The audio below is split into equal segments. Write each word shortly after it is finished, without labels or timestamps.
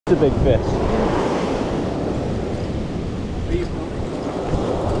a big fish.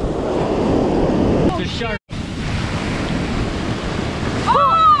 It's a shark.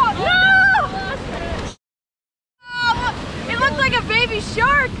 Oh no! It looked like a baby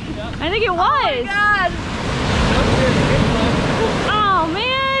shark. I think it was. Oh my god! Oh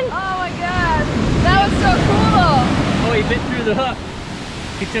man! Oh my god! That was so cool. Oh, he bit through the hook.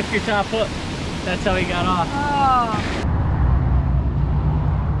 He took your top hook. That's how he got off. Oh.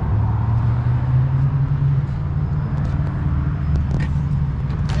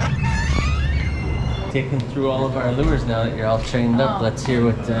 Taking through all of our lures now that you're all trained up. Let's hear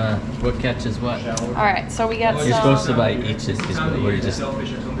what catches what. All right, so we got You're supposed to buy each of these, but we just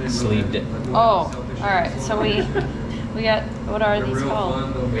sleeved it. Oh, all right. So we got, what are these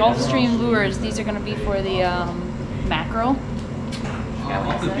called? Gulfstream lures. These are going to be for the mackerel.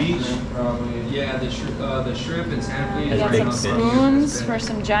 Off the beach, yeah, the shrimp and salmon. We got some spoons for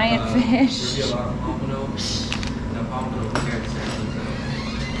some giant fish. There'll be a lot of pompano. Now pompano will catch salmon.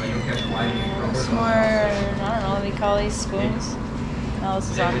 You'll catch whiting. Some more, I don't know what we call these, spoons. No, this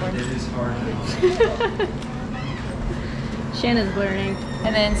is awkward. It is hard. Shannon's learning.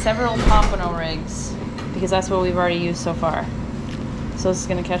 And then several pompano rigs, because that's what we've already used so far. So this is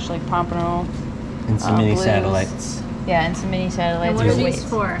going to catch like pompano. And some mini blues. satellites. Yeah, and some mini satellites. And what are these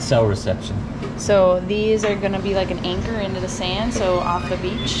for? Cell reception. So these are going to be like an anchor into the sand, so off the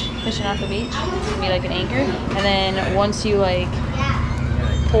beach, fishing off the beach. It's going to be like an anchor. And then once you like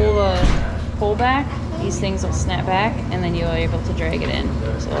pull the pole back, these things will snap back, and then you'll be able to drag it in.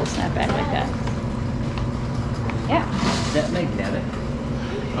 So it'll snap back like that. Yeah. Is that magnetic?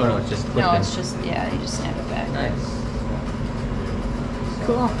 Oh no, it's just clipping. No, it's just, yeah, you just snap it back. Nice.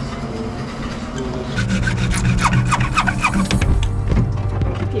 Cool.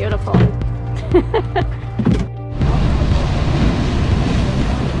 Beautiful.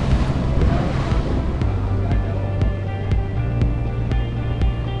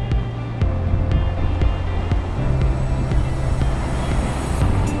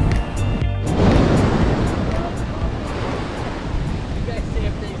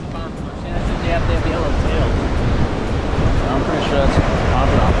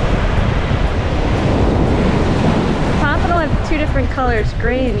 Colors,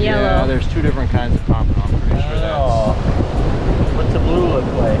 gray and yellow. Yeah, there's two different kinds of pompano. I'm pretty sure that's. What's the blue look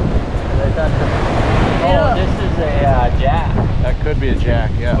like? Oh, this is a jack. That could be a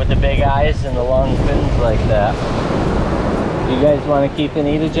jack, yeah. With the big eyes and the long fins like that. Do you guys want to keep and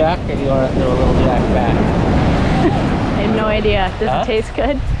eat a jack, or do you want to throw a little jack back? I have no idea. Does it taste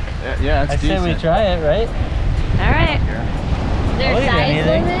good? Yeah, it's I decent. say we try it, right? All right. Is there a size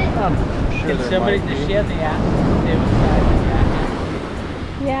limit? Sure Can there somebody, might does be. she have the app? They would try the jack.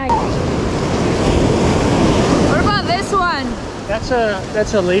 Yeah. What about this one? That's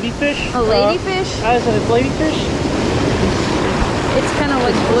a ladyfish. A ladyfish? How is it? A ladyfish? It's kind of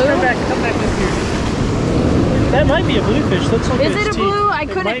like blue. Come back with here. That might be a bluefish. Let's look at Is its it a teeth. blue? I It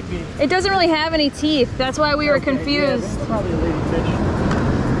couldn't. might be. It doesn't really have any teeth. That's why we were Yeah, confused. that's probably a ladyfish.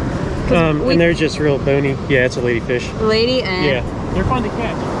 we- And they're just real bony. Yeah, it's a ladyfish. Lady and. Yeah, they're fun to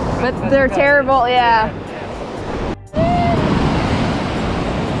catch. But they're terrible. Yeah.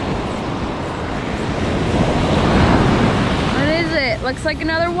 What is it? Looks like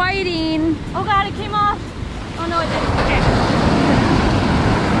another whiting. Oh God, it came off. Oh no, it didn't. Okay.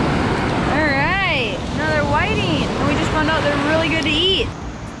 All right, another whiting. And we just found out they're really good to eat.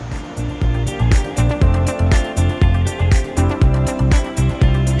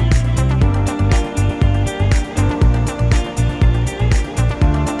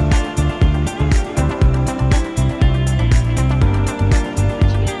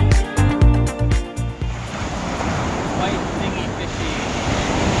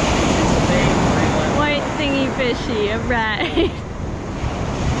 White thingy fishy, right.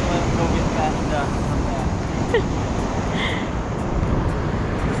 Let's go get that duck. Come back.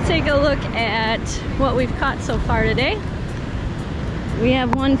 Let's take a look at what we've caught so far today. We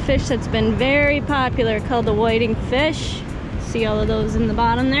have one fish that's been very popular called the whiting fish. See all of those in the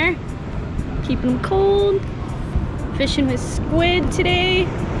bottom there? Keeping them cold. Fishing with squid today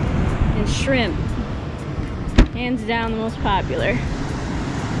and shrimp. Hands down the most popular.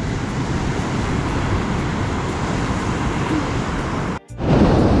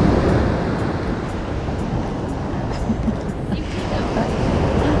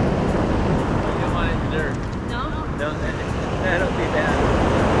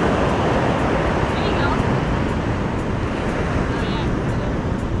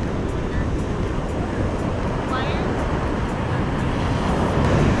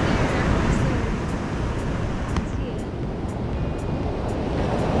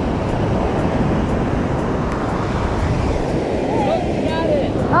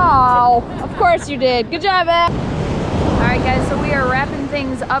 course you did. Good job, Ab. All right, guys, so we are wrapping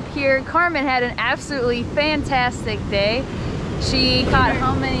things up here. Carmen had an absolutely fantastic day. She caught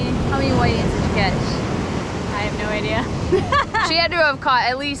how many whitings did you catch? I have no idea. She had to have caught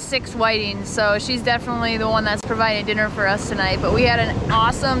at least 6 whitings, so she's definitely the one that's providing dinner for us tonight. But we had an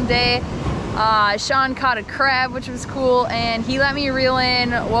awesome day. Sean caught a crab, which was cool, and he let me reel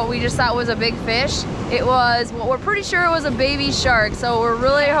in what we just thought was a big fish. It was, well, we're pretty sure it was a baby shark, so we're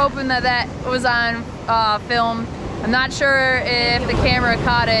really hoping that that was on film. I'm not sure if the camera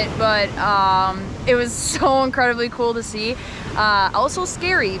caught it, but it was so incredibly cool to see. Also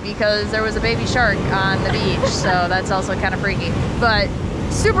scary because there was a baby shark on the beach, so that's also kind of freaky, but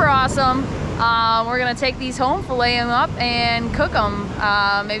super awesome. We're gonna take these home, fillet them up, and cook them.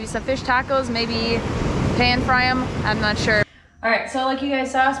 Maybe some fish tacos, maybe pan fry them, I'm not sure. All right, so like you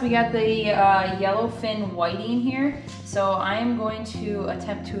guys saw, we got the yellowfin whiting here. So I'm going to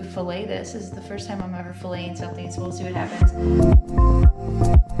attempt to fillet this. This is the first time I'm ever filleting something, so we'll see what happens.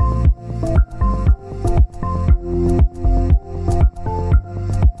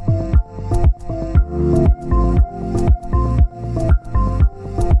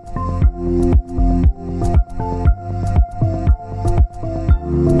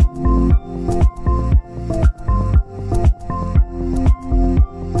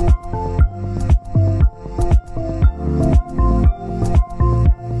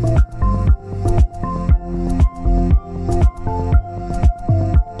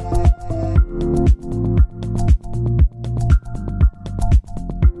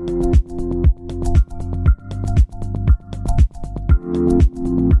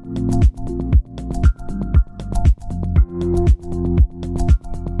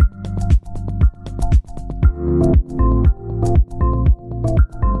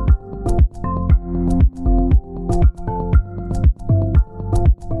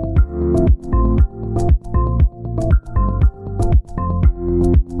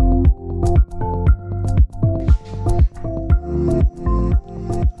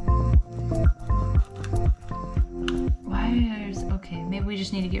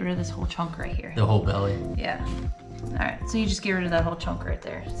 Need to get rid of this whole chunk right here. The whole belly. Yeah. All right, so you just get rid of that whole chunk right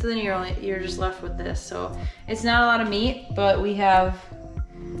there. So then you're just left with this. So it's not a lot of meat, but we have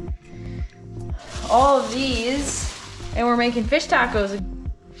all of these, and we're making fish tacos.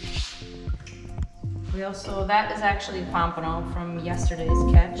 We also, that is actually pompano from yesterday's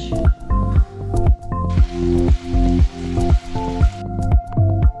catch.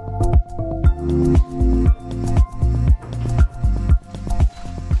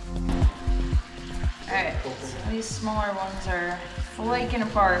 These smaller ones are flaking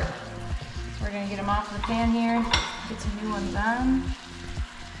apart. So we're gonna get them off the pan here, get some new ones on.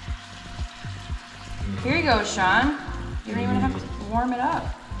 Here you go, Sean. You don't even have to warm it up.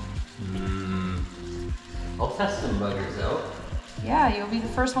 I'll test some buggers out. Yeah, you'll be the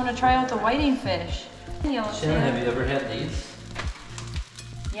first one to try out the whiting fish. Shannon, have you ever had these?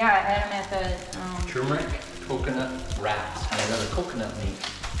 Yeah, I had them at the... Turmeric coconut wraps made out of coconut meat.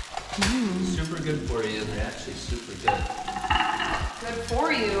 Super good for you, and they're actually super good. Good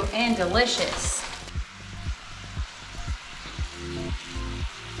for you and delicious.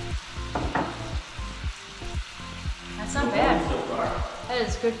 That's not bad. So far. That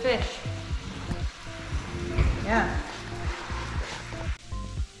is good fish. Yeah.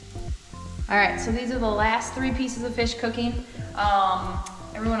 All right, so these are the last 3 pieces of fish cooking.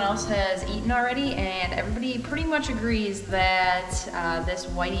 Everyone else has eaten already, and everybody pretty much agrees that this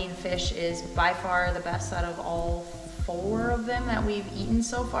whiting fish is by far the best out of all 4 of them that we've eaten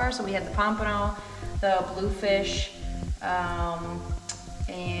so far. So we had the pompano, the bluefish, and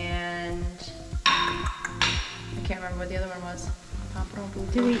I can't remember what the other one was. Pompano,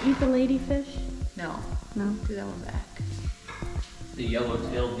 bluefish. Did we eat the ladyfish? No. No. Do that one back. The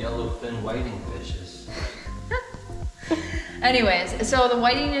yellow-tailed yellowfin whiting fishes. Anyways, so the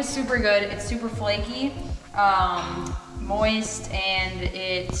whiting is super good. It's super flaky, moist, and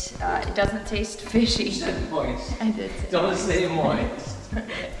it doesn't taste fishy. You said moist. I did say Don't say moist.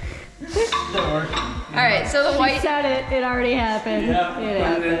 Don't worry. All right, so the white. She said it. It already happened. Yeah, It put it in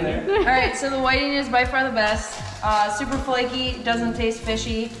happened. there. All right, so the whiting is by far the best. Super flaky, doesn't taste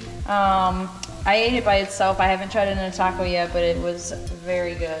fishy. I ate it by itself. I haven't tried it in a taco yet, but it was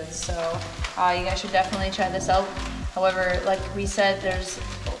very good. So you guys should definitely try this out. However, like we said, there's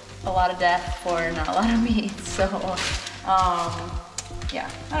a lot of death for not a lot of meat. So yeah,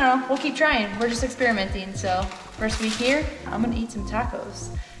 I don't know. We'll keep trying. We're just experimenting. So first week here, I'm gonna eat some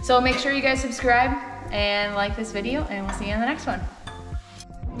tacos. So make sure you guys subscribe and like this video, and we'll see you in the next one.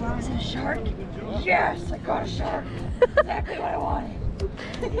 Was it a shark? Yes, I got a shark. Exactly what I wanted.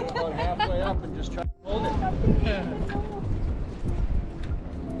 Get about halfway up and just try to hold it.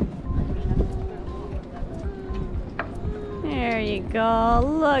 There you go.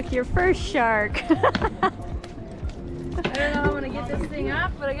 Look, your first shark. I don't know how I'm gonna get this thing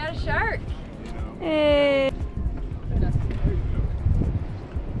off, but I got a shark. Hey.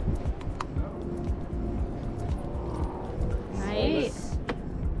 Nice.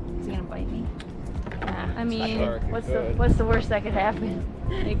 Is he gonna bite me? I mean, Shark, it What's could. the worst that could happen?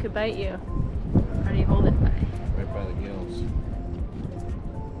 it could bite you.